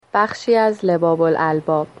بخشی از لباب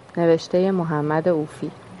الالباب نوشته محمد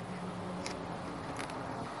اوفی.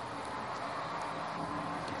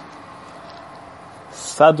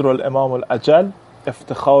 صدر الامام الاجل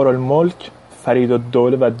افتخار الملک فرید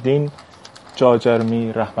الدوله و الدین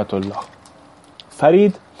جاجرمی رحمت الله.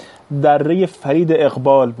 فرید دره فرید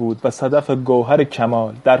اقبال بود و صدف گوهر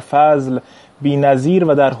کمال، در فضل بی نظیر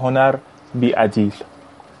و در هنر بی عدیل،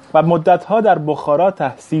 و مدتها در بخارا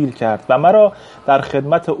تحصیل کرد و مرا در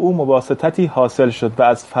خدمت او مواسطتی حاصل شد و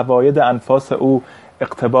از فواید انفاس او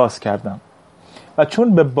اقتباس کردم. و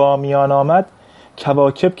چون به بامیان آمد،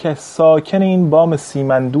 کواکب که ساکن این بام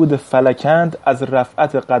سیمندود فلکند از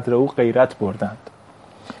رفعت قدر او غیرت بردند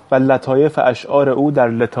و لطایف اشعار او در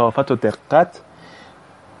لطافت و دقت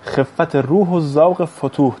خفت روح و ذوق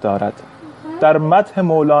فتوح دارد. در مدح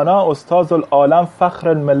مولانا استاذ العالم فخر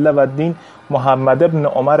المله و الدین محمد ابن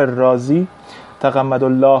عمر رازی تغمد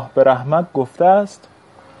الله به رحمت گفته است: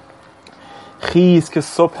 خیز که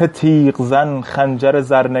صبح تیغ زن خنجر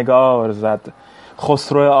زرنگار زد،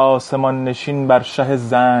 خسرو آسمان نشین بر شه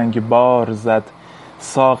زنگ بار زد.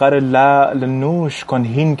 ساغر لعل نوش کن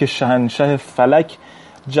هین که شهنشه فلک،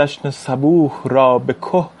 جشن صبوح را به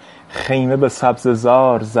که خیمه به سبزه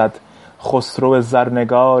زار زد. خسرو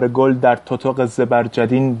زرنگار گل در تتق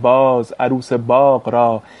زبرجدین باز، عروس باغ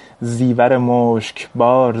را زیور مشک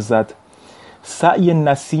بار زد. سعی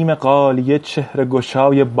نسیم غالیه چهره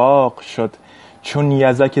گشای باغ شد، چون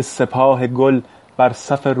یزک سپاه گل بر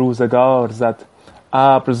صف روزگار زد.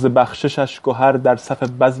 ابر ز بخششش گهر در صف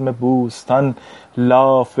بزم بوستان،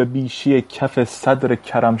 لاف به بیشی کف صدر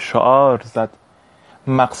کرم شعار زد.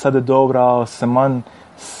 مقصد دور آسمان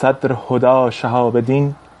صدر هدی شهاب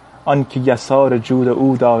دین، آن که یسار جود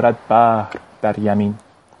او دارد بحر در یمین.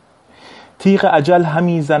 تیغ اجل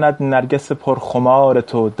همی زند نرگس پرخمار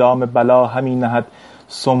تو، دام بلا همی نهد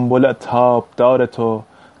سنبل تابدار تو.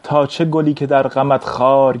 تا چه گلی که در غمت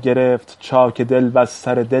خار گرفت چاک دل، و از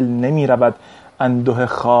سر دل نمی رود انده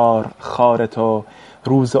خار خار تو.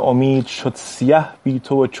 روز امید شد سیه بی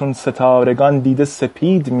تو و چون ستارگان دیده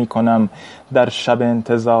سپید می کنم در شب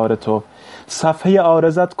انتظار تو. صفحه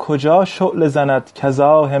عارضت کجا شعله زند،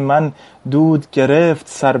 کزاه من دود گرفت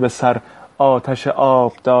سر به سر آتش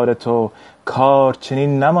آبدار تو. کار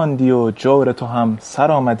چنین نماندی و جور تو هم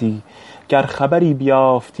سر آمدی، گر خبری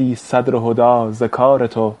بیافتی صدر هدی ز کار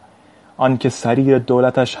تو. آن که سریر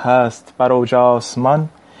دولتش هست بر اوج آسمان،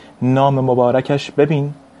 نام مبارکش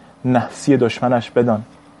ببین نحسی دشمنش بدان.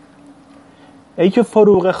 ای که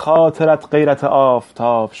فروغ خاطرت غیرت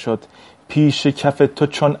آفتاب شد، پیش کف تو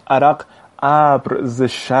چون عرق ابر ز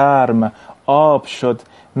شرم آب شد.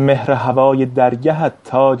 مهر هوای درگهت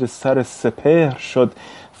تاج سر سپهر شد،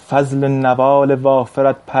 فضل نوال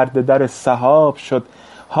وافرت پرده در سحاب شد.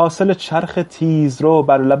 حاصل چرخ تیزرو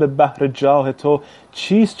بر لب بحر جاه تو،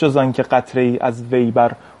 چیست جز آن که قطره ای از وی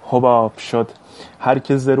بر حباب شد. هر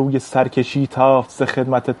که ز روی سرکشی تافت ز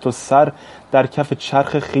خدمت تو سر، در کف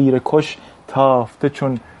چرخ خیره کش تافته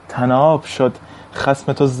چون طناب شد.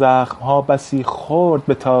 خصم تو زخمها بسی خورد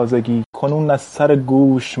به تازگی، کنون از سر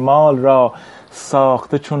گوشمال را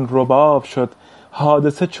ساخته چون رباب شد.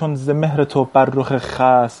 حادثه چون ز مهر تو بر رخ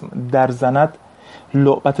خصم در زند،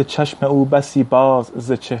 لعبت چشم او بسی باز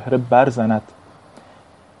ز چهره برزند.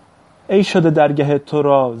 ای شده درگه تو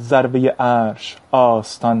را ذروه عرش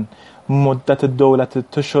آستان، مدت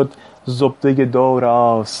دولت تو شد زبده دور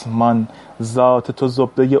آسمان. ذات تو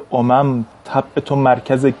زبده امم، طبع تو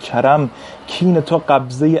مرکز کرم، کین تو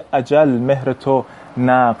قبضه اجل، مهر تو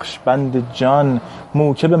نقش بند جان.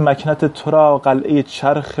 موکب مکنت تو را قلعه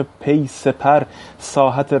چرخ پی سپر،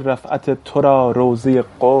 ساحت رفعت تو را روضه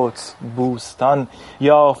قدس بوستان.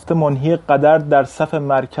 یافته منهی قدر در صف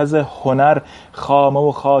مرکز هنر، خامه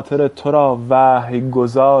و خاطر تو را وحی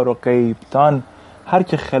گزار و غیبدان. هر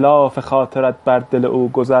که خلاف خاطرت بر دل او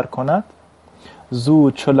گذر کند،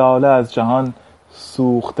 زود چو لاله از جهان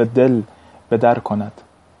سوخته دل به در کند.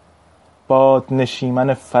 باد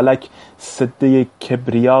نشیمن فلک سده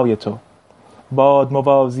کبریای تو، باد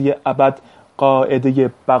موازی ابد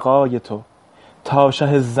قاعده بقای تو. تا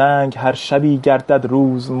شه زنگ هر شبی گردد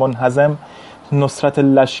روز منهزم، نصرت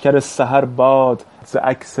لشکر سحر باد ز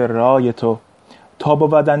عکس رای تو. تا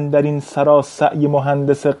بود اندر این سرا سعی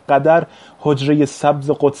مهندس قدر، حجره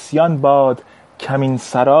سبز قدسیان باد کمین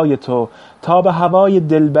سرای تو. تا به هوای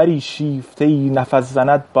دلبری شیفته‌ای نفس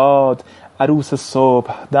زند باد، عروس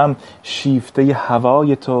صبح دم شیفته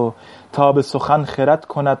هوای تو. تا به سخن خرد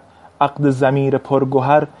کند عقد ضمیر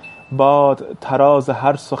پرگوهر، باد طراز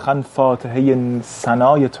هر سخن فاتحه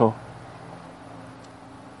ثنای تو.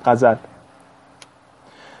 غزل.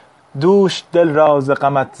 دوش دل را ز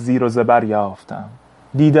غمت زیر و زبر یافتم،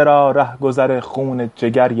 دیده را رهگذر خون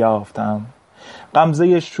جگر یافتم.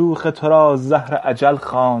 غمزه شوخ تو را زهر اجل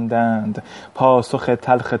خواندند، پاسخ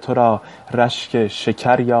تلخ تو را رشک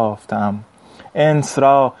شکر یافتم. انس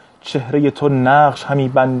را چهره تو نقش همی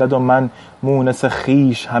بندد و من مونس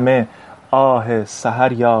خویش همه آه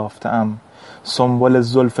سحر یافتم. سنبل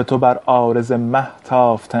زلف تو بر عارض مه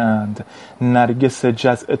تافتند، نرگس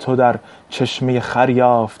جزع تو در چشمه خور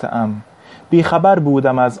یافتم. بی خبر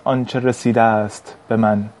بودم از آنچه رسیده است به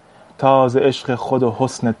من، تا ز عشق خود و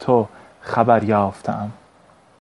حسن تو خبر یافتم.